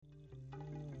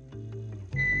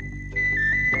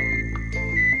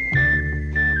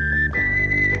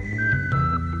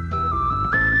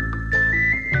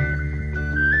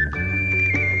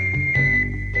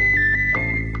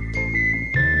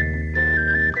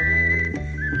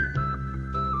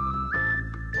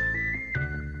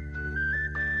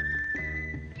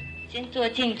先做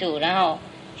静止，然后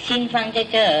心放在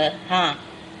这儿哈。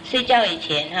睡觉以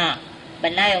前哈，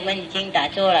本来我们已经打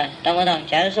坐了，懂不懂？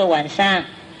假如说晚上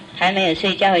还没有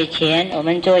睡觉以前，我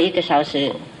们做1个小时，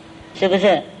是不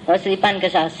是？或是半个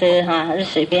小时哈，还是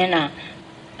随便啦。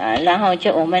然后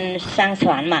就我们上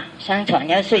船嘛，上船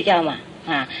要睡觉嘛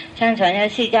上船要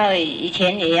睡觉以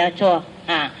前也要做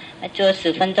做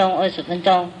10分钟、20分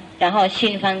钟，然后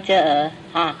心放这儿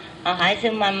还是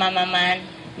慢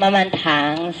慢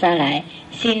躺下来，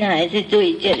心还是注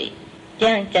意这里，这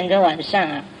样整个晚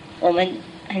上我们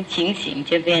很清醒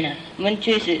这边我们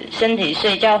就是身体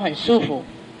睡觉很舒服。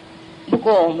不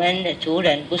过我们的族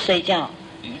人不睡觉，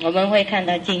我们会看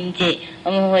到境界，我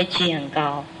们会去很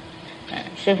高，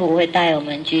师父会带我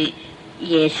们去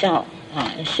野校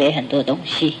学很多东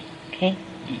西。OK，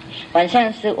晚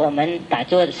上是我们打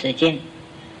坐的时间，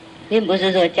并不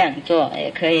是说这样做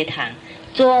也可以躺，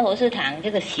坐或是躺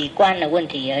这个习惯的问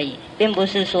题而已，并不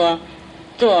是说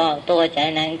坐多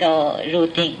才能够入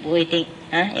定，不一定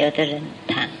有的人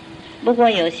躺，不过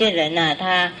有些人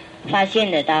他发现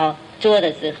得到坐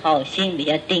的时候心比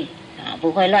较定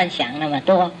不会乱想那么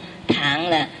多，躺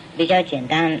了比较简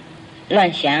单，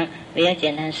乱想比较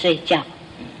简单睡觉，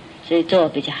所以坐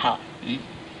比较好。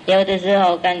有的时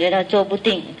候感觉到坐不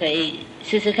定，可以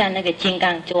试试看那个金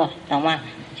刚坐，懂吗？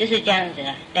就是这样子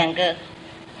两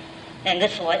个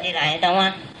锁起来，懂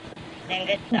吗？2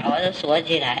个脚都锁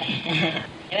起来。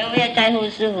你们不要在乎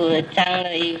师傅脏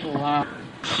的衣服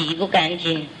洗不干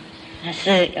净，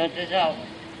是有的时候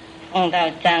碰到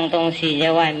脏东西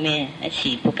在外面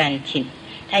洗不干净，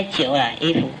太久了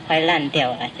衣服快烂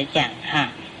掉了，就这样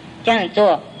这样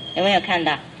做有没有看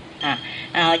到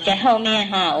然后在后面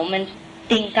我们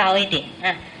定高一点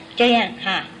这样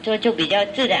做就比较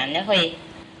自然的会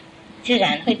直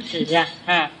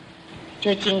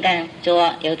就金刚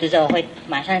做，有的时候会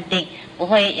马上定，不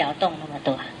会摇动那么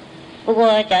多。不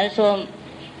过假如说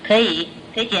可以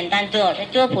简单做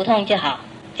普通就好，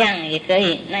这样也可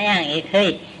以，那样也可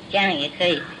以，这样也可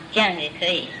以，这样也可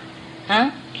以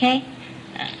OK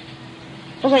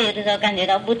不过有的时候感觉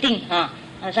到不定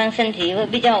好像身体会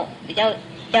比较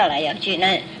摇来摇去，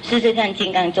那试试看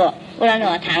金刚坐，不然的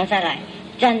话躺下来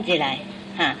站起来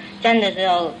站的时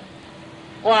候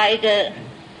抓一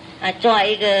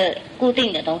个固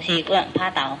定的东西，不然趴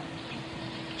倒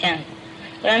这样，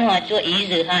不然的话做椅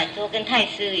子做跟太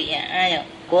师一样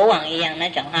国王一样那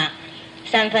种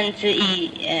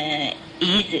1/3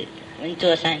椅子我们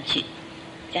坐上去，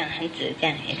这样很直，这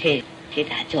样也可以给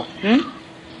打坐。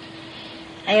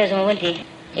还有什么问题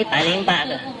？108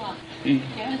个。请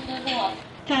问师父，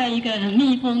在一个很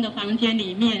密封的房间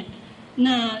里面，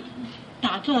那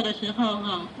打坐的时候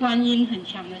观音很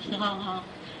强的时候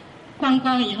观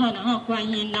光以后，然后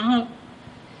观音，然后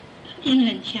音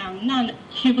很强，那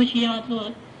需不需要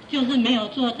做？就是没有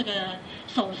做这个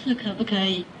手势，可不可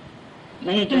以？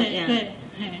没有做这样。对，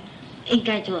应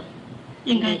该做。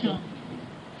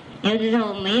有的时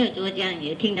候没有做这样，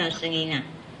也听到声音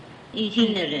异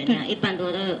性的人一般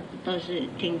都是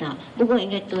听到，不过应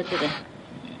该做这个，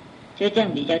就这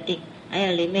样比较定。还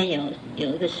有里面有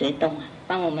一个水洞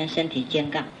帮我们身体健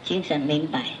康，精神明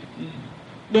白。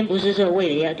并不是说为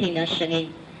了要听到声音，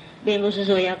并不是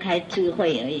说要开智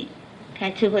慧而已，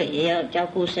开智慧也要照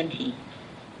顾身体，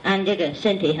按这个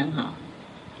身体很好。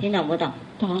听懂不懂？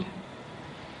懂。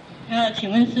请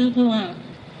问师父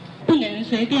不能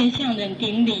随便向人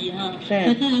顶礼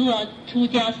可是如果出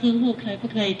家师父可不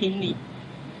可以顶礼？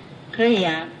可以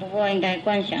不过应该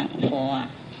观想佛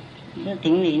不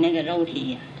顶礼那个肉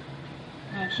体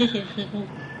谢谢师父。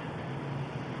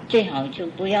最好就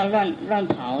不要乱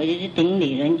跑，就是顶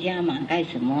礼人家嘛，干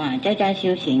什么在家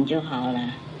修行就好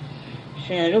了。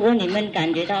是如果你们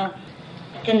感觉到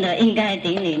真的应该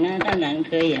顶礼，那当然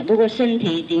可以不过身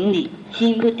体顶礼，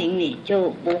心不顶礼就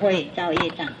不会造业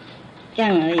障，这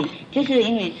样而已。就是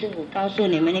因为师父告诉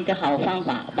你们一个好方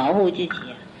法，保护自己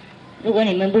如果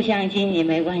你们不相信也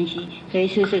没关系，可以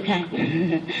试试看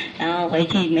然后回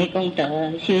去没功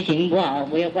德，修行不好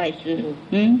不要怪师父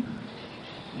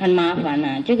很麻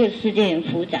烦这个世界很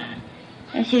复杂，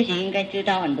那修行应该知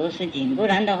道很多事情，不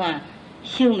然的话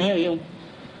修没有用，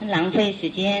浪费时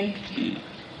间。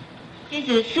其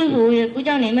实师父也不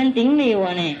叫你们顶礼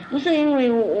我呢，不是因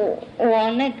为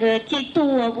我那个嫉妒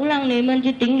我不让你们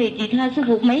去顶礼其他师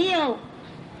父，没有，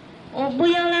我不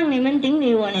要让你们顶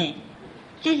礼我呢。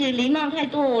即使礼貌太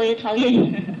多我也讨厌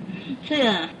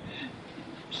是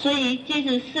所以即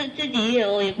使是自己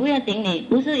我也不要顶礼，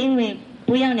不是因为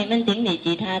不要你们顶礼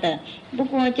其他的，不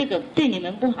过这个对你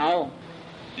们不好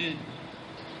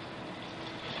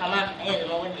好吗？还有什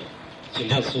么问题？请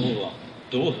教师父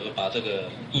如何把这个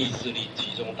意志力集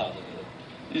中到这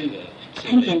个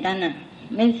很简单啊，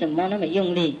没什么那么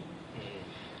用力。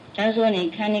假如说你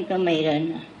看那个美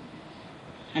人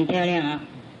很漂亮啊，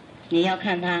你要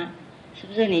看她，是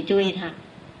不是你注意她？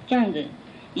这样子，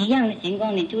一样的情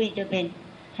况你注意这边，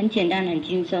很简单很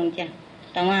轻松这样，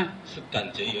懂吗？是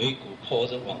感觉有一股波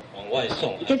是往外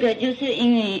送。这个就是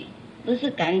因为不是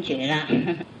感觉啦，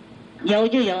有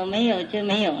就有，没有就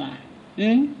没有啦。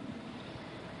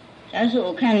假如说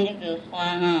我看那个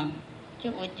花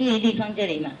就我注意力放这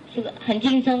里嘛，是个很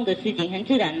轻松的事情，很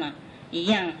自然嘛，一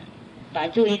样，把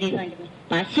注意力放这边，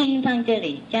把心放这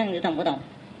里，这样子懂不懂？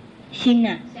心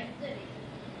啊，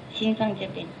心放这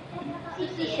边。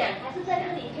是想还是在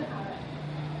这里就好了？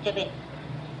这边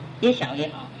越小越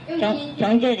好，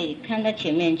从这里看到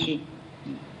前面去。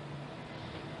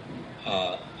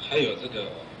还有这个，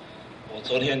我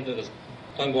昨天这个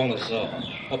观光的时候，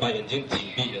我把眼睛紧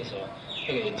闭的时候，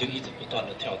这个眼睛一直不断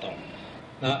的跳动。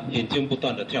那眼睛不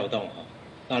断的跳动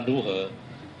那如何？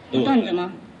不断什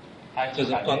么？就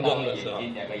是观光的时候，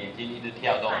两个眼睛一直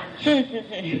跳动。是，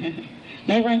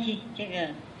没关系，这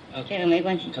个没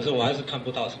关系。可是我还是看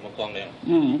不到什么光亮。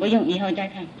不用，以后再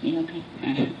看，以后看。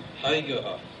还有一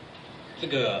个这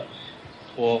个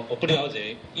我不了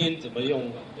解音怎么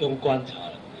用观察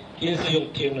的，音是用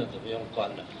听的，怎么用观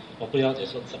的？我不了解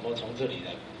说怎么从这里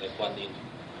来观音。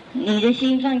你的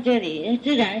心放这里，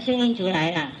自然声音出来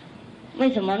了。为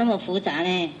什么那么复杂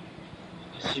呢？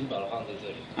心把它放在这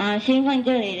里。心放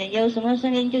这里了，有什么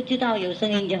声音就知道有声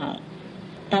音就好了，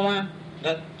懂吗？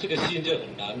那这个心就很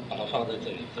难把它放在这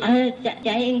里。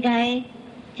假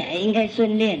应该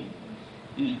训练。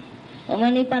我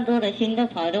们一般多的心都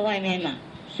跑到外面嘛，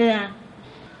是啊。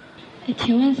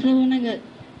请问师父，那个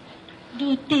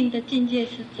入定的境界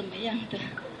是怎么样的？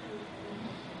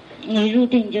你入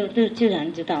定就自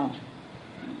然知道，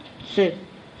是，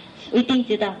一定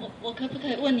知道。我可不可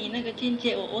以问你那个境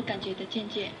界？我感觉的境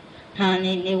界。好，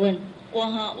你问。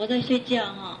我在睡觉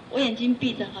我眼睛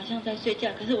闭着，好像在睡觉，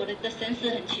可是我的神识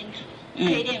很清楚，可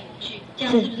以练5句，这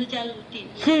样是不是叫入定？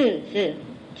是，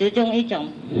其中一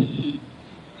种。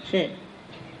是。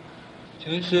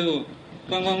请问师父，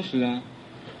观光时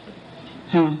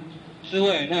是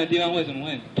会那个地方为什么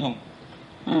会很痛？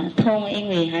痛因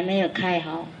为还没有开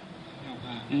好。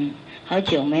好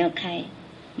久没有开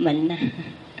门了，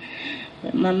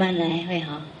慢慢来会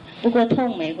好。不过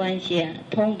痛没关系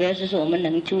痛表示说我们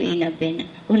能注意那边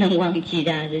不能忘记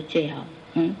它是最好。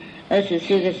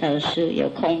24个小时有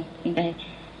空应该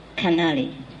看那里，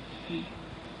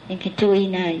你可以注意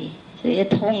那里。所以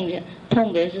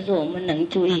痛表示说我们能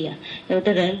注意有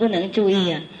的人不能注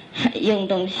意用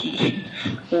东西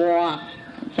哇，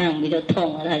这样比较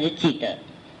痛他就记得。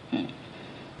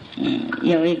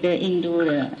有一个印度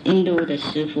的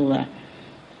师父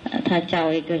他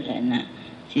教一个人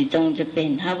集中这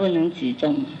边，他不能集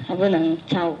中，他不能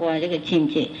超过这个境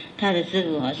界。他的师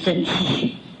父生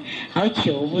气，好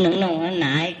久不能弄，他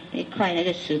拿一块那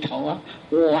个石头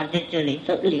挖在这里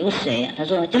都流水他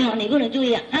说怎么你不能注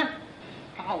意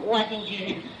挖进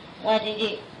去，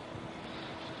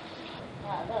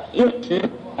用石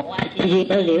头挖进去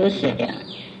都流水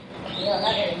没有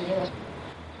那个人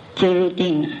就入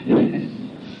定了。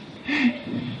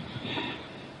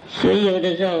所以有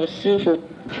的时候师父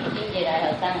听起来好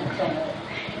像很重要。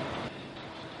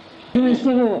因为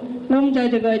师父，我们在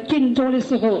这个静坐的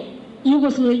时候，如果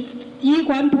是衣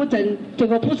冠不整，这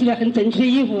个不是很整齐的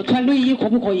衣服，穿内衣可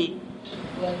不可以？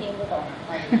我听不懂。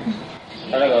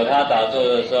他打坐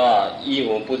的时候衣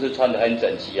服不是穿得很整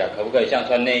齐可不可以像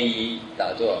穿内衣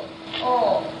打坐？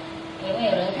有没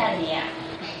有人看你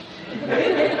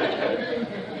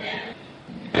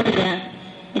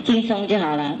是轻松就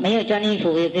好了，没有穿衣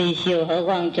服也可以修，何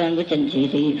况穿不整齐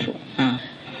的衣服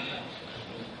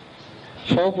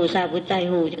佛菩萨不在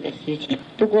乎这个事情，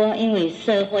不过因为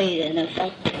社会人的风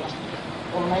俗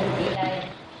我们应该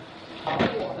保护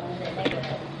我们的那个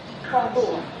风度，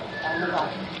懂不懂？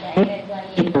应该穿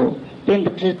衣服，并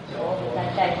不是佛菩萨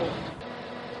在乎。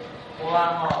父母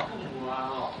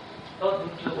都阻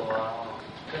止我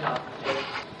跟老师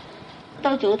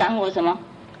都阻挡我什么？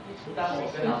阻挡我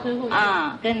跟老师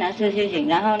跟老师修行，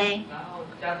然后呢？然后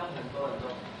家中很多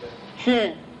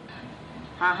是，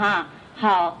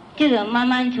好，这个慢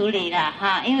慢处理了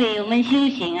因为我们修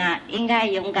行应该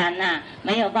勇敢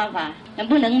没有办法，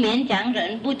不能勉强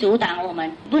人，不阻挡我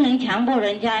们，不能强迫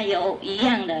人家有一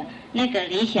样的那个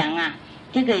理想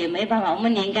这个也没办法，我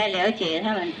们应该了解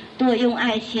他们，多用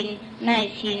爱心、耐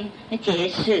心解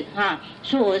释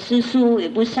说我是书，也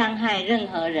不伤害任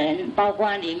何人，包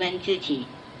括你们自己。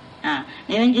啊，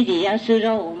你们自己要吃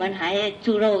肉，我们还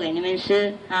煮肉给你们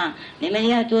吃啊。你们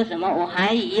要做什么，我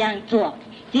还一样做。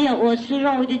只有我吃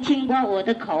肉就清qua我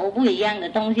的口不一样的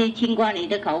东西，清qua你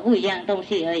的口不一样的东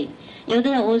西而已。有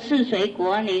的我是水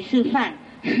果，你是饭，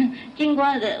清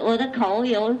qua的我的口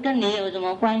跟你有什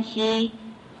么关系？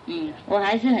我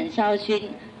还是很孝顺，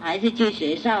还是去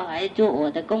学校，还是做我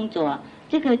的工作。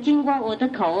这个经过我的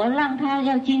口，让他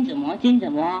要进什么，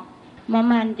慢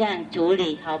慢这样处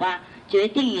理，好吧？决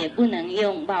定也不能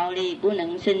用暴力，不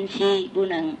能生气，不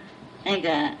能那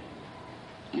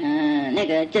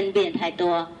个争辩太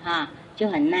多哈，就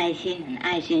很耐心、很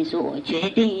爱心，说我决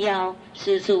定要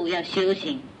吃素，要修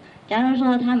行。假如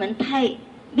说他们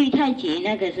立太极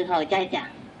那个时候再讲，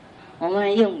我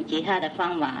们用其他的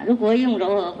方法，如果用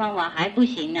柔和方法还不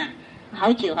行啊，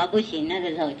好久还不行，那个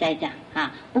时候再讲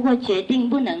哈。不过决定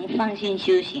不能放心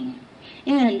修行，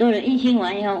因为很多人印心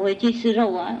完以后回去吃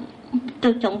肉啊，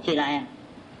都肿起来啊，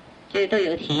这都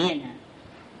有体验的。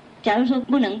假如说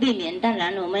不能避免，当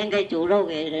然我们应该煮肉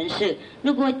给人吃。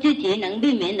如果自己能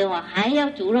避免的话，还要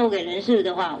煮肉给人吃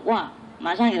的话，哇，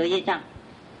马上有业障。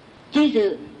即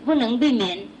使不能避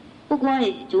免，不过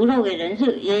煮肉给人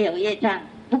吃也有业障，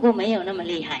不过没有那么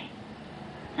厉害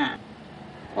啊。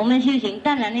我们修行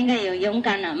当然应该有勇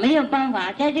敢了，没有办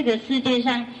法，在这个世界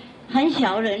上很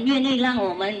少人愿意让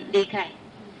我们离开，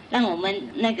让我们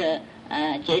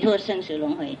解脱生死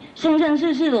轮回。生生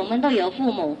世世我们都有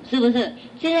父母，是不是？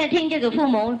现在听这个父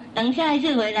母，等下一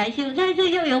次回来修，下一次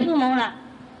又有父母了。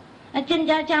增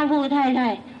加丈夫太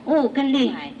太，更厉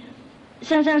害。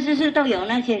生生世世都有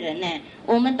那些人呢，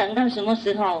我们等到什么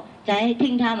时候才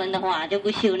听他们的话就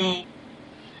不修呢？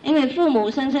因为父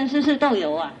母生生世世都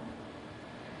有啊。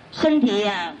身体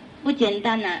啊不简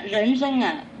单啊，人生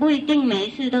啊不一定每一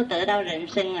次都得到人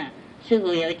生啊。师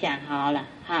父有讲好了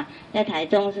哈，在台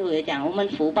中师父有讲，我们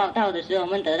福报到的时候，我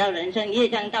们得到人生，业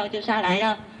障到就下来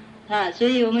了啊。所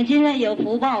以我们现在有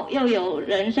福报，又有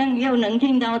人生，又能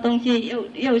听到东西，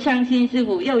又相信师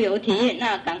父，又有体验，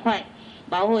那赶快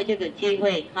把握这个机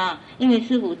会啊！因为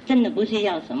师父真的不是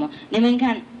要什么，你们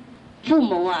看，父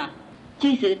母啊，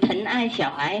即使疼爱小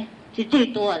孩是最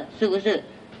多的，是不是？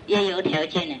也有条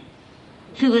件的，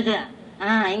是不是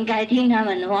啊？应该听他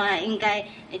们的话，应该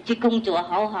去工作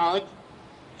好好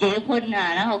结婚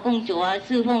啊，然后工作啊，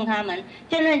侍奉他们。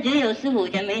现在只有师父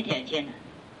才没条件了。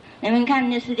你们看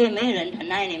这世界没有人疼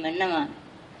爱你们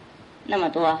那么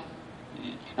多，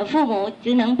父母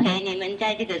只能陪你们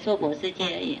在这个娑婆世界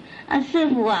而已。师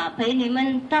父啊，陪你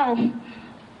们到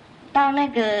那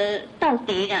个到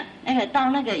底的到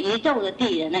那个宇宙的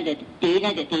地的那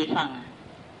个地方啊。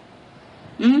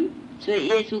所以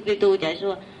耶稣基督讲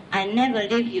说 I never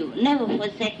leave you, never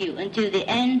forsake you until the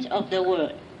end of the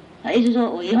world。 意思说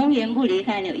我永远不离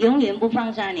开你，永远不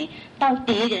放下你，到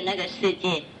底的那个世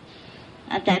界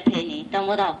再陪你，懂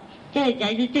不懂？这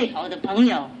才是最好的朋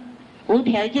友，无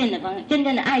条件的朋友。真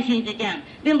正的爱心是这样，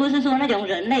并不是说那种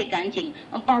人类感情，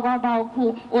抱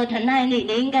哭，我疼爱你，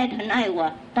你应该疼爱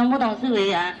我，懂不懂？是不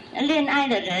是啊？恋爱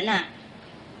的人啊，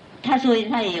他说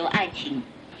他也有爱情，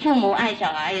父母爱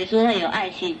小孩也说他有爱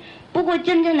心。不过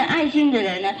真正的爱心的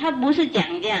人呢，他不是讲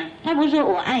这样，他不是说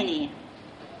我爱你，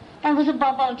他不是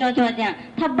抱抓这样，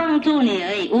他帮助你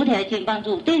而已，无条件帮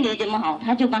助，对你怎么好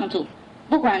他就帮助，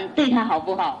不管对他好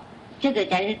不好，这个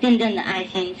才是真正的爱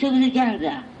心，是不是这样子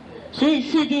啊？所以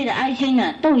世界的爱心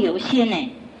呢都有限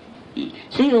呢，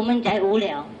所以我们才无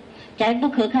聊，才不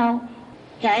可靠，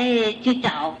才去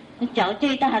找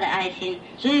最大的爱心。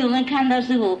所以我们看到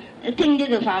师父听这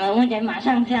个法门，我们才马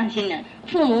上相信了。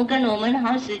父母跟我们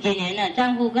好10几年了，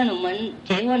丈夫跟我们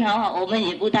结婚好，我们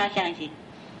也不大相信，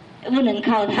不能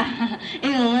靠他，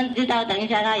因为我们知道等一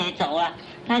下他也走了，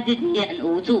他自己也很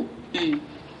无助。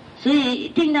所以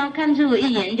听到看师父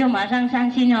一言就马上相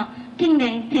信哦，听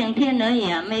2天而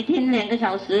已啊，每天2个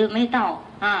小时没到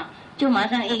啊，就马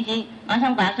上印心，马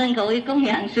上把身口意供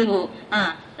养师父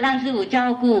啊，让师父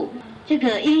照顾。这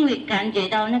个因为感觉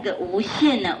到那个无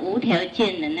限的、无条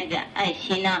件的那个爱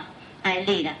心啊、爱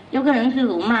力的，有可能师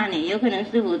父骂你，有可能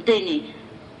师父对你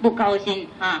不高兴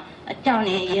啊，叫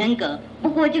你严格。不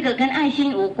过这个跟爱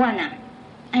心无关啊，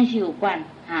爱心无关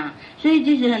啊。所以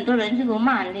即使很多人师父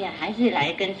骂人家，还是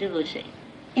来跟师父学，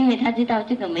因为他知道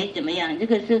这个没怎么样，这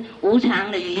个是无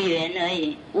常的语言而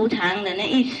已，无常的那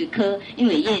一时刻，因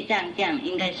为业障这样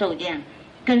应该受这样，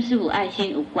跟师父爱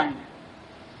心无关。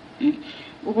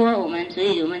不过所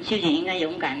以我们修行应该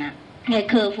勇敢啊，要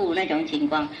克服那种情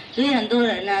况。所以很多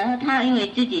人呢，他因为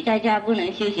自己在家不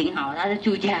能修行好，他是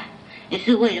出家，也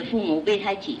是为了父母被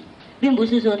太急，并不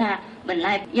是说他本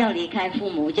来要离开父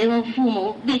母，结果父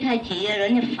母被太急了，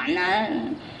人家烦啊，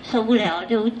受不了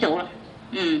就走了。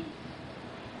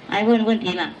还问问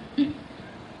题嘛？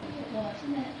我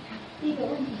现在第一个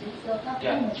问题就是说，到父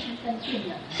母亲生病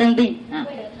了，生病啊？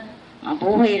为了他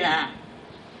不会啦，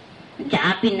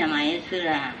假病了嘛也是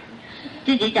啦，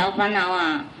自己找烦恼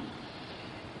啊。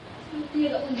第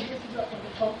二个问题就是说，我的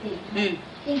头顶，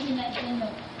阴茎那边有，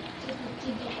就是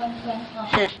静坐关关哈。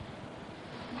是。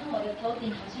然后我的头顶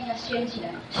好像要掀起来。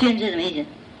掀是什么意思？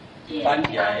翻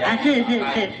起来呀。是。很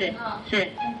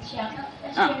强，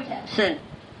要掀起来。是。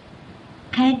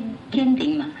开天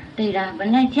顶嘛，对啦，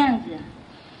本来这样子，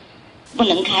不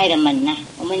能开的门呐，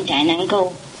我们才能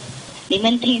够。你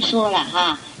们听说了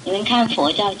哈？你们看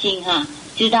佛教经哈，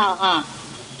知道哈？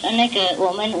那个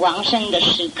我们往生的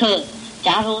时刻，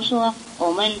假如说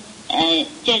我们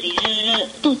这里热，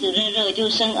肚子热就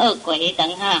生恶鬼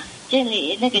等哈，这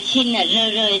里那个心呢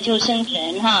热就生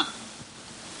人哈，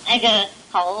那个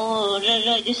口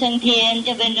热就升天，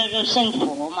这边热升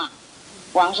佛嘛，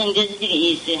往生就是这个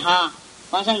意思哈。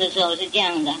往生的时候是这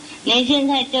样的，你现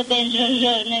在这边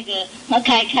热那个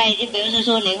开就表示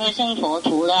说你会升佛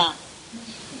土了。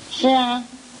是啊，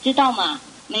知道嘛？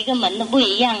每个门都不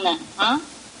一样的啊。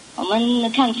我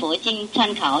们看佛经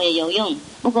参考也有用，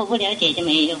不过不了解就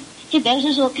没用。就表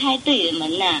示说开对的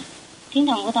门呐，听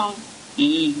懂不懂？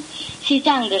西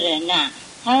藏的人呐，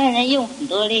他们用很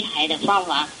多厉害的方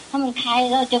法，他们开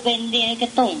到这边裂一个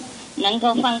洞，能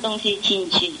够放东西进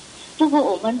去。不过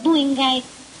我们不应该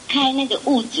开那个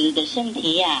物质的身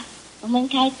体呀，我们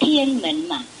开天门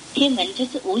嘛，天门就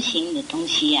是无形的东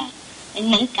西呀，你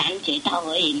能感觉到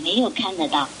而已，没有看得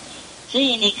到。所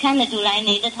以你看得出来，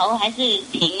你的头还是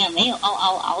平啊，没有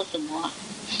凹什么啊。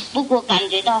不过感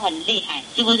觉到很厉害，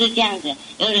是不是这样子？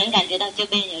有人感觉到这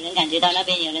边，有人感觉到那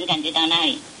边，有人感觉到那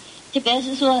里。就表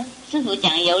示说，师父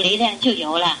讲有力量就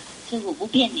有了，师父不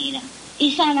骗你的，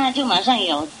一刹那就马上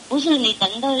有，不是你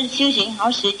等到修行好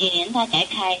10几年他才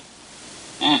开。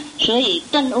所以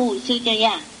顿悟是这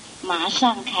样，马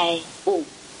上开悟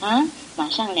啊，马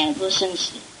上了脱生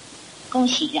死，恭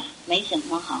喜啦，没什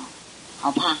么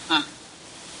好怕哈。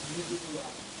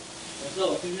有时候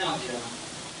我去庙里啊，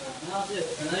然后是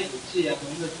可能一股气啊，可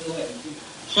能是智慧很进来。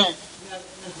是。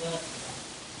那时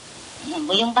候。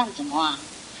不用办什么啊？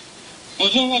你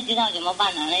现在知道怎么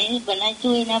办了？你本来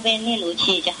注意那边练武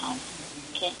气就好了。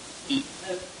OK。那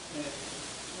个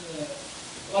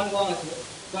观光的时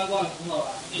候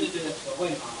啊，就是觉得手会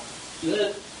麻，只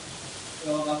是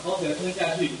把口水吞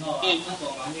下去以后啊，那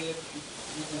手麻那个。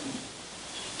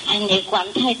你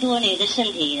管太多你的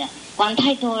身体了，管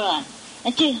太多了。那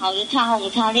最好是擦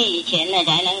红擦烈以前呢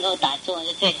才能够打坐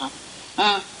是最好。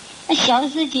那小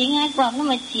事情还管那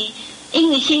么急，因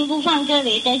为心不放这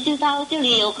里，才知道这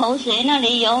里有口水，那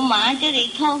里有麻，这里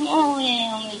痛，哦耶，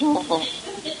阿弥陀佛。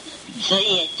所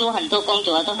以做很多工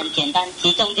作都很简单，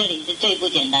集中这里是最不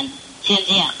简单，是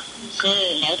这样。是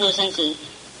了脱生死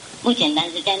不简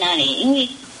单是在那里，因为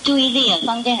注意力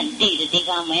放在很低的地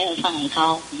方，没有放很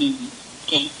高。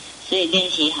对，所以练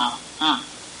习好啊。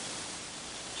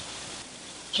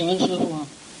请问师父啊，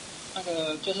那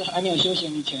个就是还没有修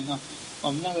行以前啊，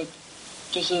我们那个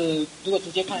就是如果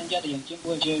直接看人家的眼睛，不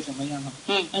会觉得怎么样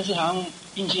但是好像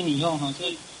印心以后就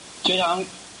觉得好像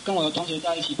跟我的同学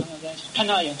在一起、朋友在一起，看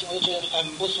他的眼睛我就觉得很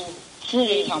不舒服，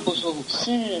非常不舒服。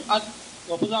是啊，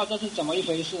我不知道这是怎么一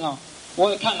回事我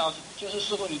也看了，就是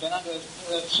师父你的那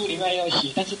个书里面也有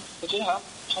写，但是我觉得好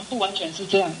像不完全是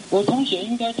这样。我同学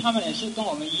应该他们也是跟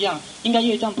我们一样，应该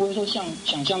业障不会说像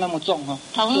想象那么重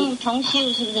同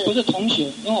修是不是？不是同学，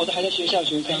因为我都还在学校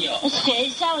学生。学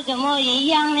校怎么一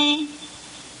样呢？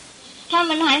他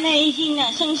们还没一心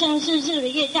呢，生生世世的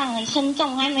业障很深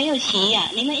重，还没有洗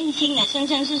呀。你们一心的生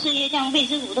生世世业障被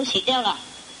师父都洗掉了，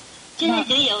现在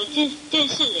只有这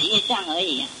世的业障而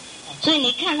已所以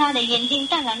你看他的眼睛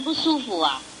当然不舒服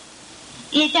啊，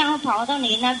业障会跑到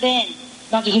你那边。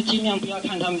那就是尽量不要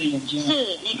看他们的眼睛。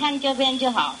是，你看这边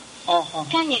就好。好。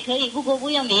看也可以，不过不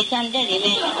要迷山在里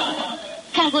面。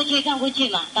看过去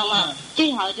嘛，懂吗？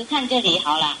最好就看这里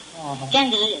好了。这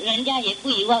样子人家也不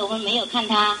以为我们没有看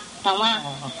他，懂吗？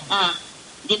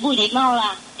你不礼貌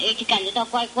啦，就感觉到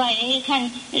怪怪，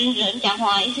看人讲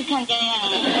话一直看这样。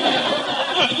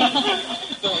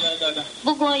对。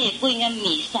不过也不应该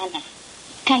迷山啊，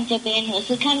看这边或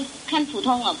是看普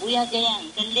通不要这样，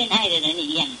跟恋爱的人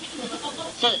一样。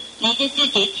是，你就自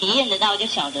己体验得到就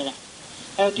晓得了。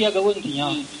还有第二个问题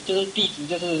就是弟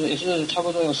子也是差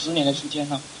不多有10年的时间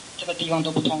这个地方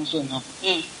都不通顺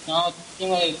然后因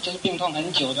为就是病痛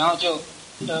很久，然后就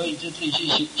得以自己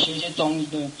去学一些中医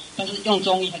对，但是用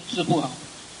中医还治不好，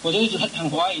我就一直很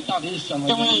怀疑到底是什么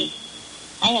中医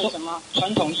还有什么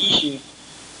传统医学，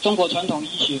中国传统医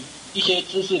学一些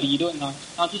知识理论然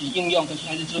后自己应用，可是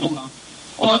还是治不好。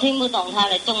我听不懂他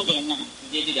的重点呢。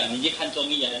直接就讲，你去看中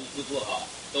医还是治不好？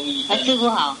中医还治不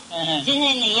好。嗯。现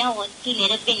在你要我治你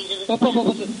的病，是不是？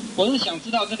不是，我是想知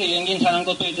道这个原因才能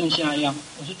够对症下药，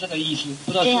我是这个意思。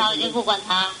不知道最好就不管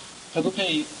他。可不可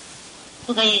以？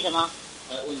不可以什么？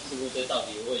问师傅这到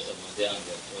底为什么这样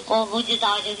子？我不知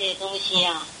道这些东西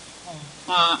啊。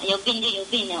有病就有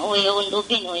病啊，我有很多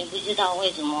病，我也不知道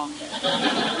为什么。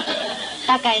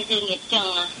大概是nghiệp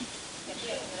症啊。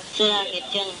是啊，nghiệp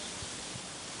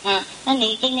症。那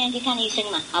你今天去看医生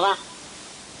嘛，好不好？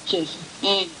谢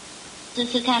谢。试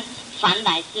试看凡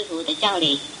来师傅的教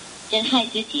理，真害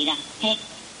自己了。嘿。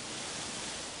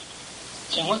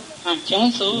请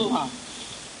问师傅哈，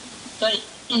在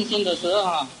印心的时候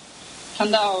哈，看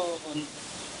到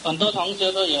很多同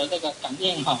学都有这个感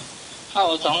应哈，那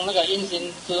我从那个印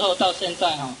心之后到现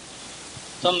在哈，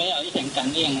都没有一点感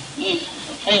应了。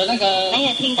还有那个没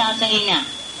有听到声音啊？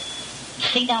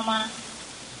听到吗？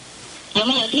有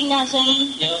没有听到声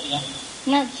音？有。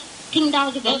那听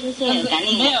到就表示说有感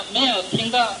应。没有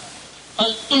听到，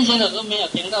印心的时候没有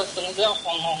听到声音，只要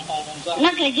轰轰轰轰这样。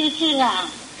那可就是啦。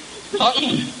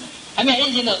还没有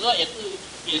印心的时候也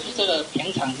是这个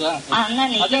平常这样子。那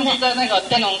你好像是在那个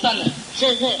电风扇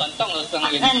是转动的声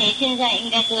音。那你现在应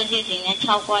该多修行来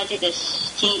超过这个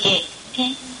境界。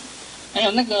OK。还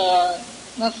有那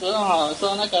时候哈，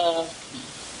说那个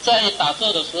在打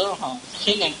坐的时候哈，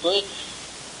心灵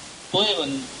不会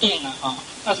稳定啊哈。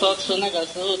那时候吃那个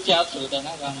师父加持的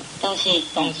那个东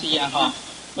西啊哈，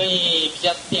会比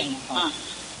较定哈。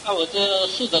我就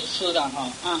试着吃了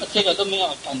哈，这个都没有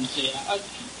感觉啊，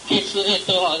越吃越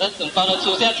多哈，那整包都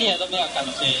吃下去了都没有感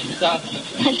觉，这样子。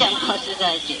整包吃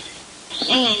下去，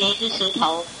因为你是石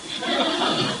头。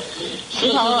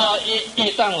石头啊，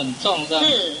业障很重是吧？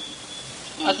是。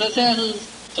现在是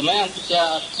怎么样比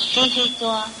较？继续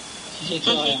做，继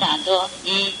续打坐。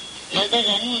有的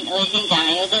人我已经讲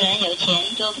了，有的人有钱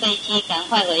坐飞机赶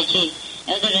快回去，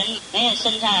有的人没有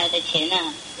生下来的钱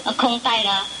空袋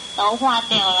了。都花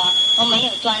掉了，我没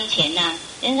有赚钱呐。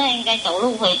现在应该走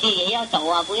路回去也要走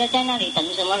啊，不要在那里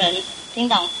等什么人，听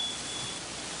懂？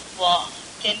我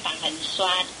肩膀很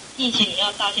酸，疫情以后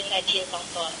到现在轻松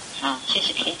多了。好，谢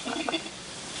谢。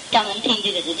叫人听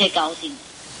这个是最高兴。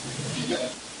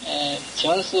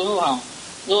请问师傅哈，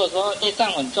如果说业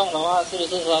障很重的话，是不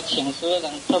是说请师傅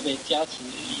能特别加持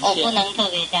一下？不能特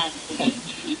别加持。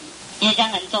业障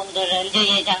很重的人就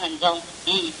业障很重。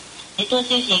你多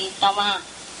修行，懂吗？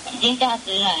已经加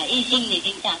持了，一心已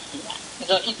经加持了。那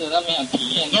时候一直都没有体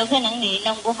验。有可能你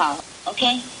弄不好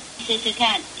 ，OK， 试试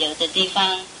看。有的地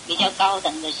方比较高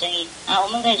等的声音我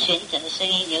们可以选择声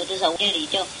音。有的时候这里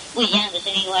就不一样的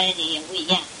声音，外里也不一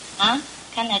样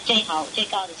看到最好最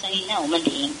高的声音，那我们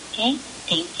停 ，OK，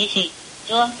 停，继续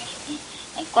说。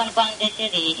光在这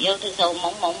里，有的时候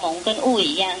蒙跟雾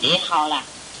一样也好啦。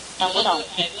懂不懂？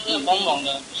是蒙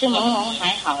的。是蒙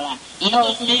还好啦，以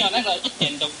后是没有那个一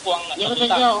点的光了。有的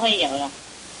时候会有了，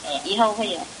以后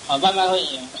会有。好，慢慢会有。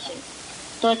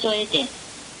多做一点。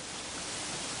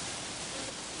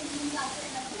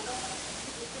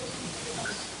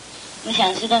我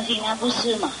想吃东西，那不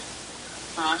是嘛？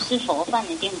是佛饭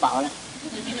已经饱了，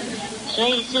所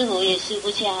以师傅也吃不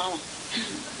下了，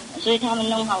所以他们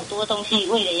弄好多东西，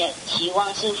为了要期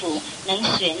望师傅能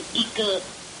选一个。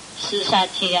吃下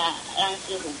去让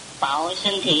师傅饱，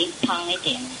身体胖一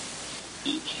点。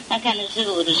他看到师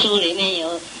傅的书里面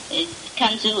有，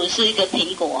看师傅是一个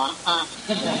苹果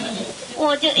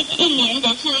我就一年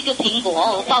才吃一个苹果，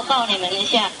我报告你们一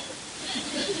下。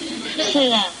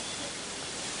是啊，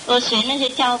我选那些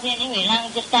照片，因为让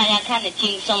大家看得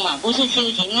轻松嘛，不是修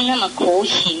行那么苦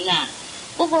行啊。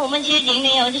不过我们修行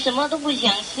没有，就什么都不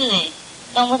想试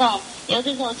懂不懂？有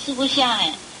的时候吃不下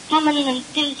他们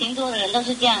修行多的人都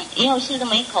是这样，以后试都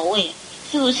没口味，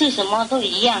是不是什么都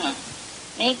一样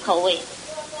没口味。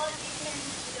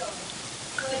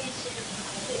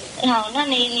好，那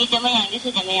你怎么样就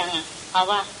是怎么样好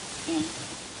吧？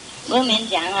不勉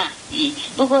强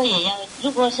不过也要，如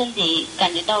果身体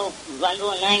感觉到软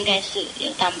弱，那应该是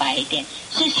有蛋白一点，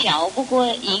是小，不过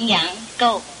营养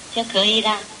够就可以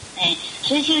啦。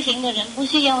所以修行的人不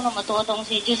需要那么多东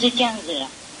西，就是这样子了。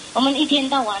我们一天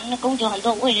到晚工作很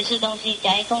多，为的是东西，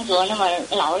在工作那么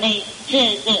劳累，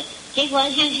是，结果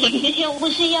修行又不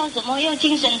是要什么，又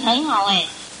精神很好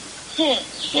是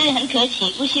很可惜，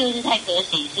不修是太可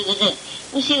惜，是不是？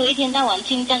不修一天到晚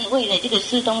精进，为了这个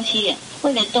吃东西，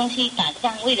为了东西打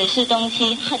仗，为了吃东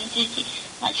西恨自己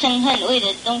生恨，为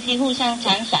了东西互相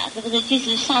残杀，是不是？即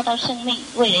使杀到生命，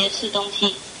为了要吃东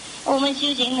西。我们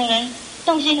修行的人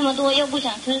东西那么多，又不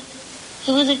想吃，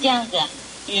是不是这样子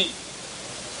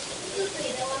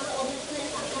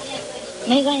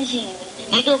没关系。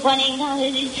你做观音，他会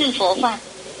去吃佛饭。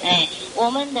哎，我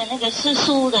们的那个师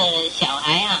叔的小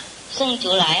孩啊，生出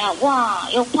来啊，哇，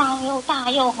又胖又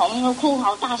大又红又哭，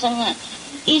好大声啊！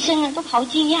医生啊都好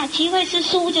惊讶，奇怪师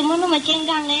叔怎么那么健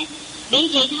康呢？比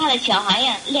起他的小孩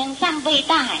呀，2-3倍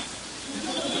大哎。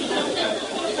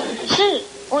是，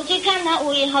我去看他，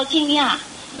我也好惊讶。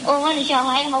我们的小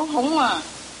孩好红啊，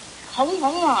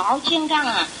红啊，好健康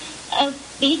啊。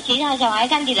比其他小孩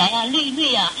看起来啊，绿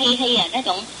绿啊，黑黑啊那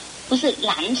种，不是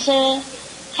蓝色，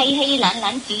黑黑蓝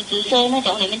蓝紫色那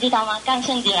种，你们知道吗？刚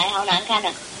生出来好难看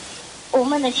啊。我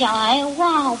们的小孩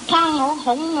哇，好胖好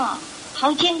红啊，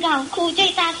好健康，哭最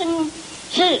大声。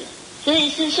是，所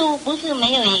以师叔不是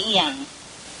没有营养。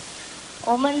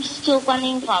我们修观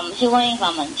音法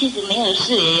门，其实没有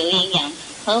事也有营养，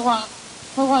何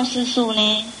况师叔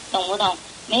呢？懂不懂？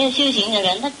没有修行的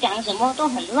人，他讲什么都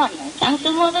很乱的，讲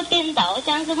什么都颠倒，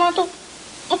讲什么都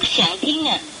不想听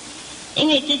啊。因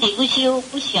为自己不修，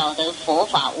不晓得佛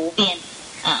法无边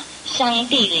啊，上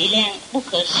帝力量不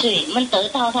可思议。我们得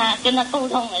到他，跟他沟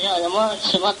通的时候，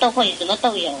什么都会，什么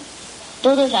都有，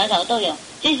多多少少都有。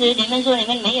即使你们说你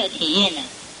们没有体验啊，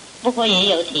不过也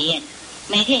有体验，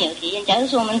每天有体验。假如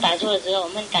说我们打坐的时候，我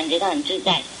们感觉到很自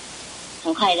在，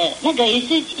很快乐，那个也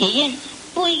是体验。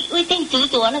不一定执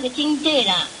着那个境界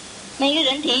啦，每个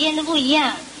人体验都不一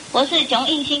样。我是从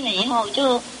印心了以后，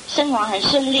就生活很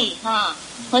顺利啊，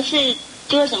或是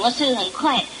做什么事很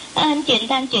快，很简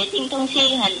单，决定东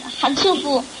西很舒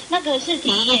服，那个是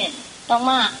体验，懂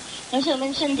吗？可是我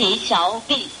们身体少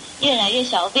病，越来越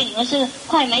少病，或是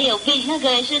快没有病，那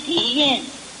个是体验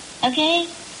 ，OK？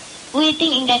 不一定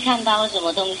应该看到什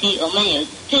么东西，我们有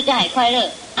自在快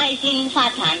乐，爱心发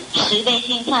禅，慈悲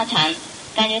心发禅。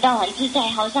感觉到很自在，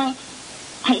好像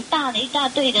很大的一大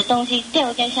堆的东西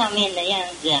掉在上面的样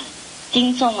子啊，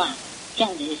轻松啊，这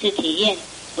样子也是体验，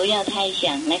不要太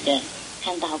想那个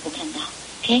看到不看到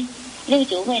 ，OK？ 六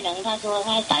祖慧能他说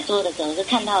他打坐的时候是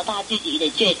看到他自己的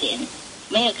缺点，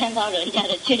没有看到人家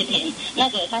的缺点，那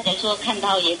个他才说看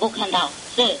到也不看到，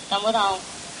是懂不懂？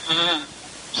啊，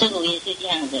师父也是这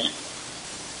样子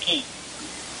 ，OK？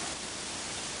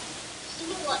 师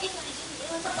父，我一来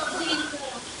是上到不晕车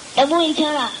了。不晕车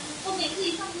了？我每次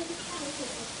一上车就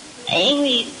看因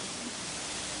为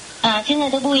现在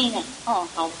都不晕了。哦，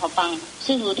好棒，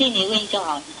师父替你晕就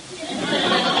好了。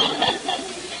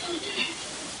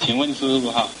请问师父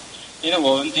哈，因为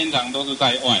我们经常都是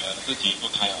在外的，自己不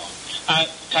开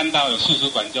看到有素食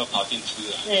馆就跑进吃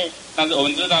了。是。但是我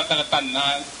们知道那个蛋，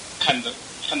他看得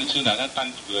出来，那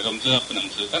蛋煮的我们知道不能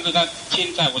吃。但是他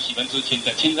青菜，我喜欢吃青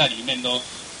菜，青菜里面都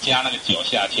加那个酒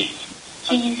下去。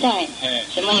青菜，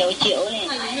怎么有酒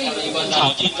呢？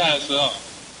炒青菜的时候，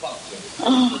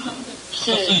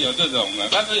是有这种的，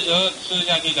但是有时候吃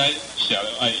下去才晓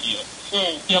得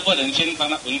是，要不能先帮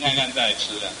他闻看看再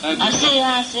吃的。是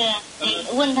啊，你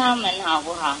问他们好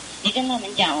不好？你跟他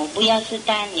们讲，我不要吃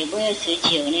蛋，也不要吃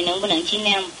酒，你能不能尽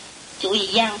量煮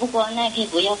一样？不过那可以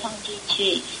不要放进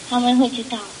去，他们会知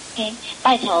道。OK，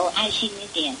 拜托爱心一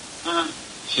点啊。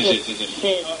谢谢。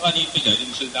是，万一不小心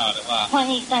吃到的话，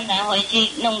万一再拿回去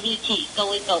弄日记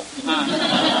勾一勾啊，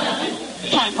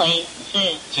忏悔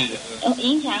是。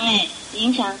影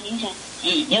响影响。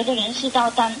有的人吃到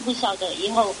蛋不晓得，以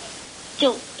后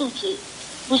就肚子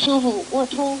不舒服、卧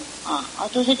吐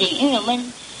都是因为我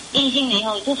们印心了以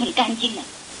后就很干净了。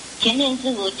前天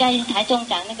师父在台中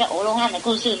讲那个欧罗汉的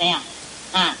故事没有？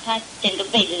他整个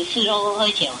辈子吃肉喝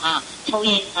酒抽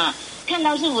烟看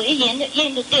到师父一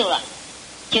烟就丢了。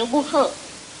酒不喝，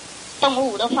动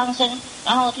物都放生，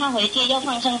然后他回去要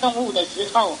放生动物的时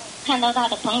候，看到他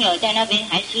的朋友在那边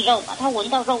还吃肉他闻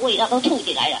到肉味道都吐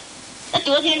起来了。他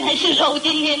昨天还吃肉，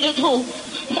今天就吐，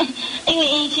因为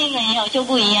阴性了以后就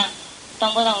不一样，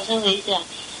懂不懂师父意思啊？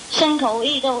身口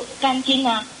意都干净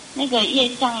那个业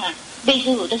障被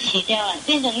师父都洗掉了，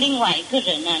变成另外一个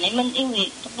人你们因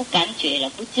为都不感觉了，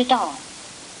不知道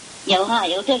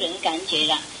有的人感觉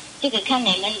了。这个看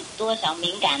你们多少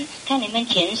敏感，看你们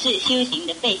前世修行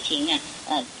的背景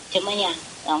怎么样，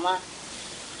懂吗？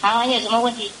好，还有什么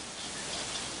问题？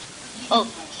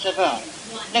师父，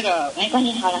那个没关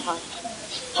系，好了。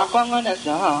好观光的时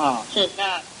候是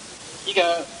那一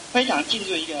个非常进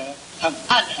入一个很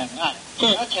暗，是，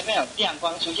然后前面有亮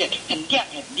光出现，很亮，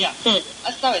是，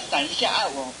稍微闪一下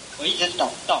我一直抖，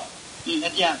那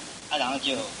这样然后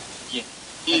就不见，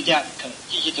那这样可能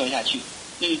继续做下去。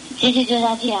继续做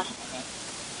下去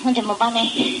那怎么办呢？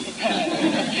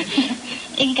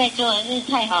应该做是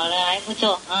太好了，还不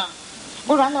做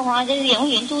不然的话就是永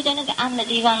远住在那个暗的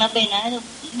地方那边就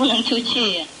不能出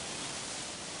去。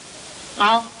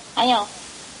好，还有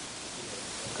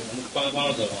可能观光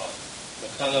的时候我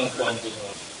看到光之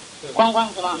后光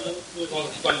光什么？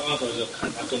光的时候就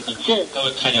看它跟进。是。各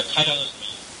位开掉是什么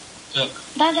意思？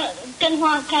它的跟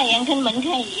花开一样，跟门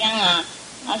开一样啊，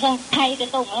好像开一个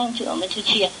洞让我们出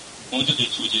去啊。我们就可以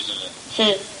出去，是不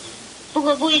是？是。不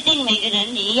过不一定每个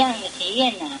人一样的体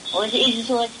验呐、我是意思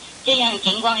说，这样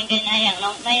情况应该那样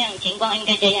弄，那样情况应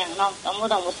该这样弄，懂不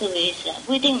懂我是不是意思啊？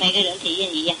不一定每个人体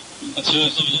验一样。那其实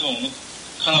是不是我们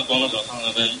看到光的时候，常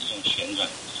常在一种旋转，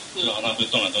就好像会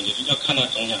动来动去，要看到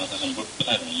总想很不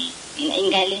太容易。应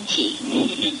该练习，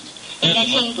应该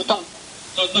心不动。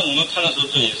那我们看的时候，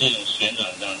这也是一种旋转，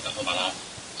这样然后把它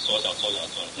缩小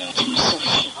这样。怎么缩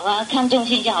小啊？看重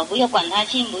心就好，不要管它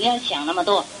心，不要想那么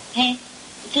多，嘿。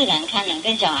自然看了，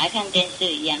跟小孩看电视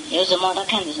一样，有什么他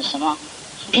看的是什么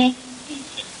 ，OK？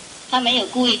他没有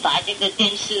故意把这个电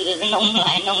视弄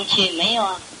来弄去，没有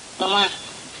啊，懂吗？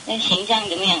那形象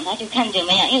怎么样，他就看怎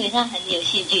么样，因为他很有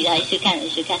兴趣，他一直看，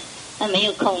他没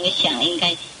有空想应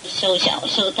该收小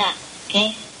收大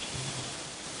 ，OK？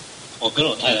 我跟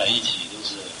我太太一起都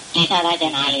是。你太太在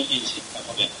哪里？一起在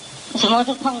后面。什么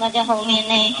都碰他在后面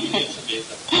呢？别的。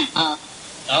啊。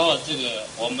然后这个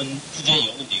我们之间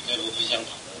有问题可以互相讨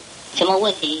论。什么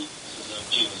问题？就是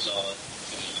比如说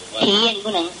这个有关体验不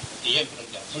能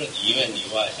讲，除了体验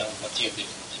以外，像什么戒对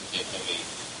可不可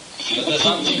以？有的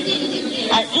上去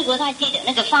啊，如果他记得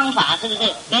那个方法是不是？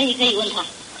可以问他。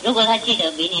如果他记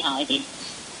得比你好一点，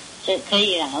这可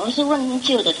以啦。我是问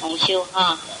旧的同修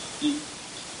啊，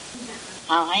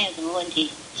好，还有什么问题？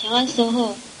请问师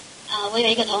父，我有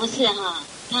一个同事哈，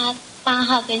他8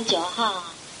号跟9号。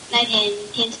那天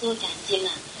听师父讲经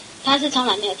啊，他是从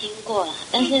来没有听过啦，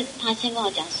但是他先跟我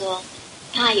讲说，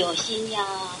他有心要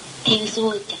听师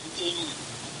父讲经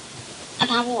啊。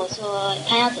他问我说，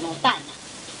他要怎么办啊？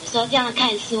我说叫他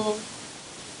看书。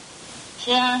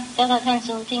是啊，叫他看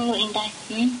书，听录音带。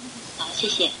好，谢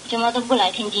谢。怎么都不来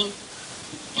听经？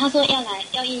他说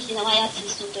要印心的话要吃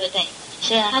素，对不对？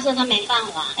是啊。他说他没办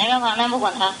法，那不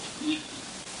管他。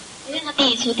因为他第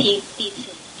一次听，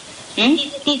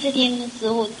第一次听师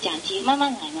父讲经，慢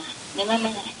慢来嘛，你慢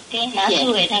慢来，给拿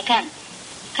书给他看，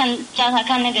教他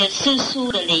看那个吃素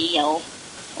的理由，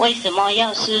为什么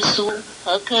要吃素，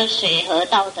和科学和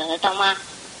道德，懂吗？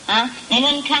啊，你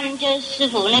们看就师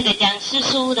父那个讲吃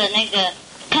素的那个，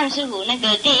看师父那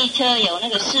个第一册有那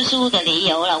个吃素的理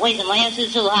由了，为什么要吃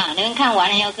素啊？你们看完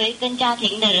了以后可以跟家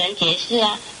庭的人解释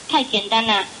啊，太简单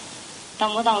了，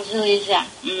懂不懂是意思啊？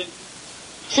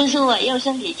吃素啊，又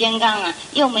身体健康啊，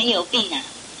又没有病啊，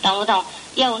懂不懂？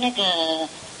又那个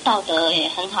道德也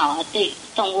很好啊，对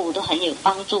动物都很有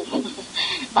帮助，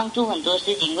帮助很多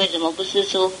事情。为什么不吃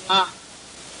素啊？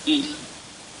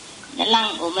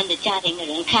让我们的家庭的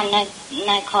人看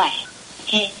那块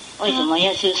 ，OK？ 为什么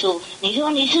要吃素？你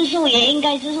说你吃素也应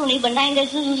该吃素，你本来应该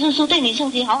吃素，对你身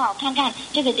体好好。看看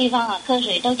这个地方啊，科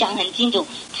学都讲很清楚，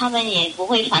他们也不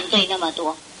会反对那么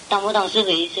多，懂不懂是不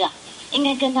是意思啊？应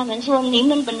该跟他们说，你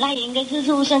们本来也应该吃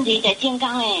素，身体才健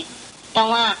康哎，懂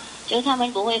吗？就他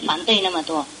们不会反对那么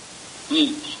多。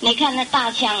你看那大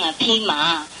象啊、匹马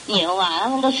啊、牛啊，他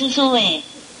们都吃素哎，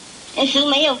食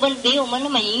没有比我们那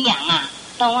么营养啊，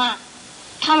懂吗？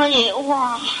他们也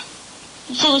哇，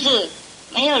是不是？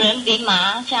没有人比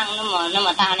马象那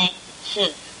么大呢，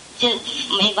是，就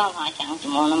没办法讲什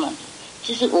么那么，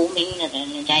就是无名的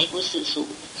人，人家也不吃素。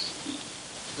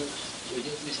有一件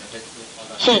事想再说话。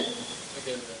是。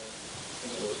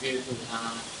我岳父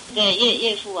他。对，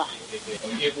岳父啊。对，我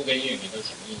岳父跟岳母都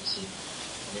想印心。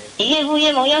你岳父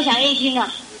岳母又想印心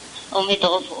啊？阿弥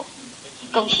陀佛，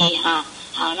恭喜啊！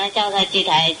好，那叫他去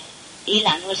宜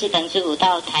兰或是等师傅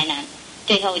到台南，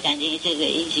最后讲这个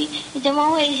印心。你怎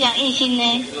么会想印心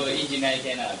呢？如果印心那一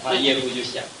天呢，他岳父就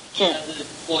想，但是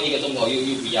过1个钟头又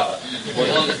不要了。我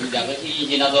说2个去印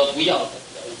心，他说不要。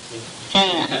真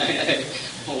的。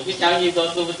我不相信说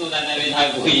住不住在那边他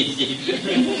不印心。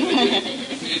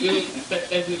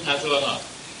但是他说哈，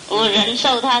我忍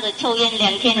受他的抽烟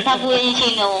2天，他不印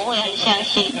心的，我会很相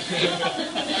信。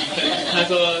他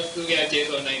说师父要接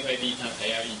受那一块地，他才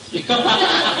要印心。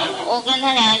我跟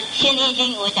他讲，先印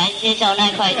心，我才接受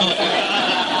那块地。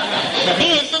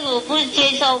因为师父不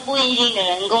接受不印心的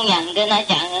人供养，跟他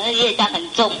讲，业障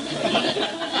很重。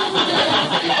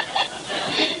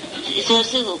说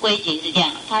师父规矩是这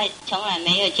样，他从来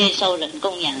没有接受人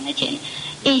供养的钱，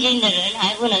印心的人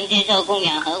还不能接受供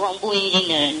养，何况不印心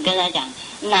的人？跟他讲，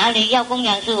哪里要供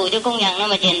养师父就供养那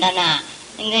么简单啊？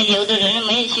应该有的人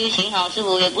没有修行好，师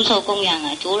父也不受供养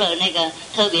啊。除了那个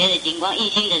特别的情况，印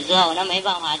心的时候，那没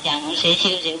办法讲谁修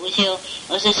谁不修，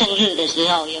而是生日的时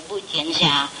候也不减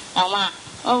暇，懂吗？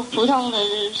普通的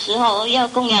时候要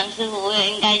供养师父，我也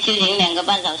应该修行2个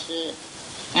半小时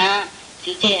啊，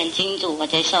就这很清楚，我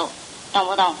接受。懂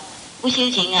不懂？不修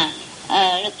行啊，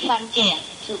犯戒啊，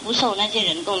是不受那些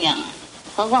人供养啊。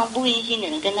何况不阴性的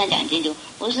人跟他讲清楚，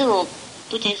不是我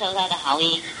不接受他的好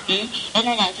意，跟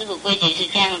他讲师父规矩是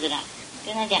这样子的，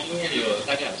跟他讲。因为有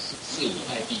大概有4-5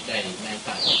块地在那一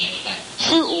带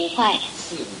，4-5块。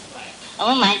我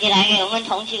们买起来给我们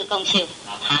同修共修，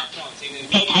好，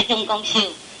给台中共修。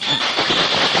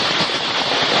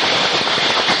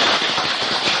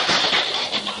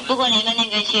不过你们那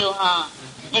个修哈，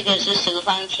那个是十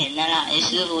方钱的啦，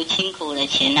师父辛苦的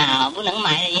钱啦，不能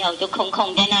买了以后就空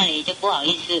空在那里，就不好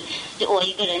意思，就我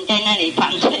一个人在那里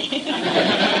反对。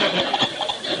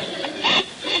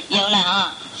有了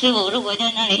啊，师父如果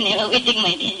在那里，你们一定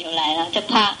每天有来了，就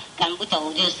怕赶不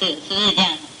走，就是是不是这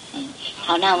样？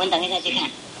好，那我们等一下去看。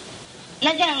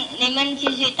那这样你们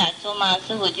继续打坐吗？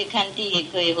师父去看地也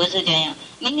可以，或是怎样？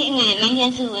明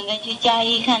天师父应该去嘉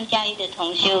义看嘉义的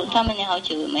同修，他们也好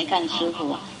久没看师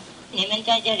父。你们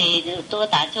在这里多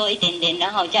打坐一点点，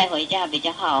然后再回家比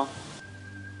较好。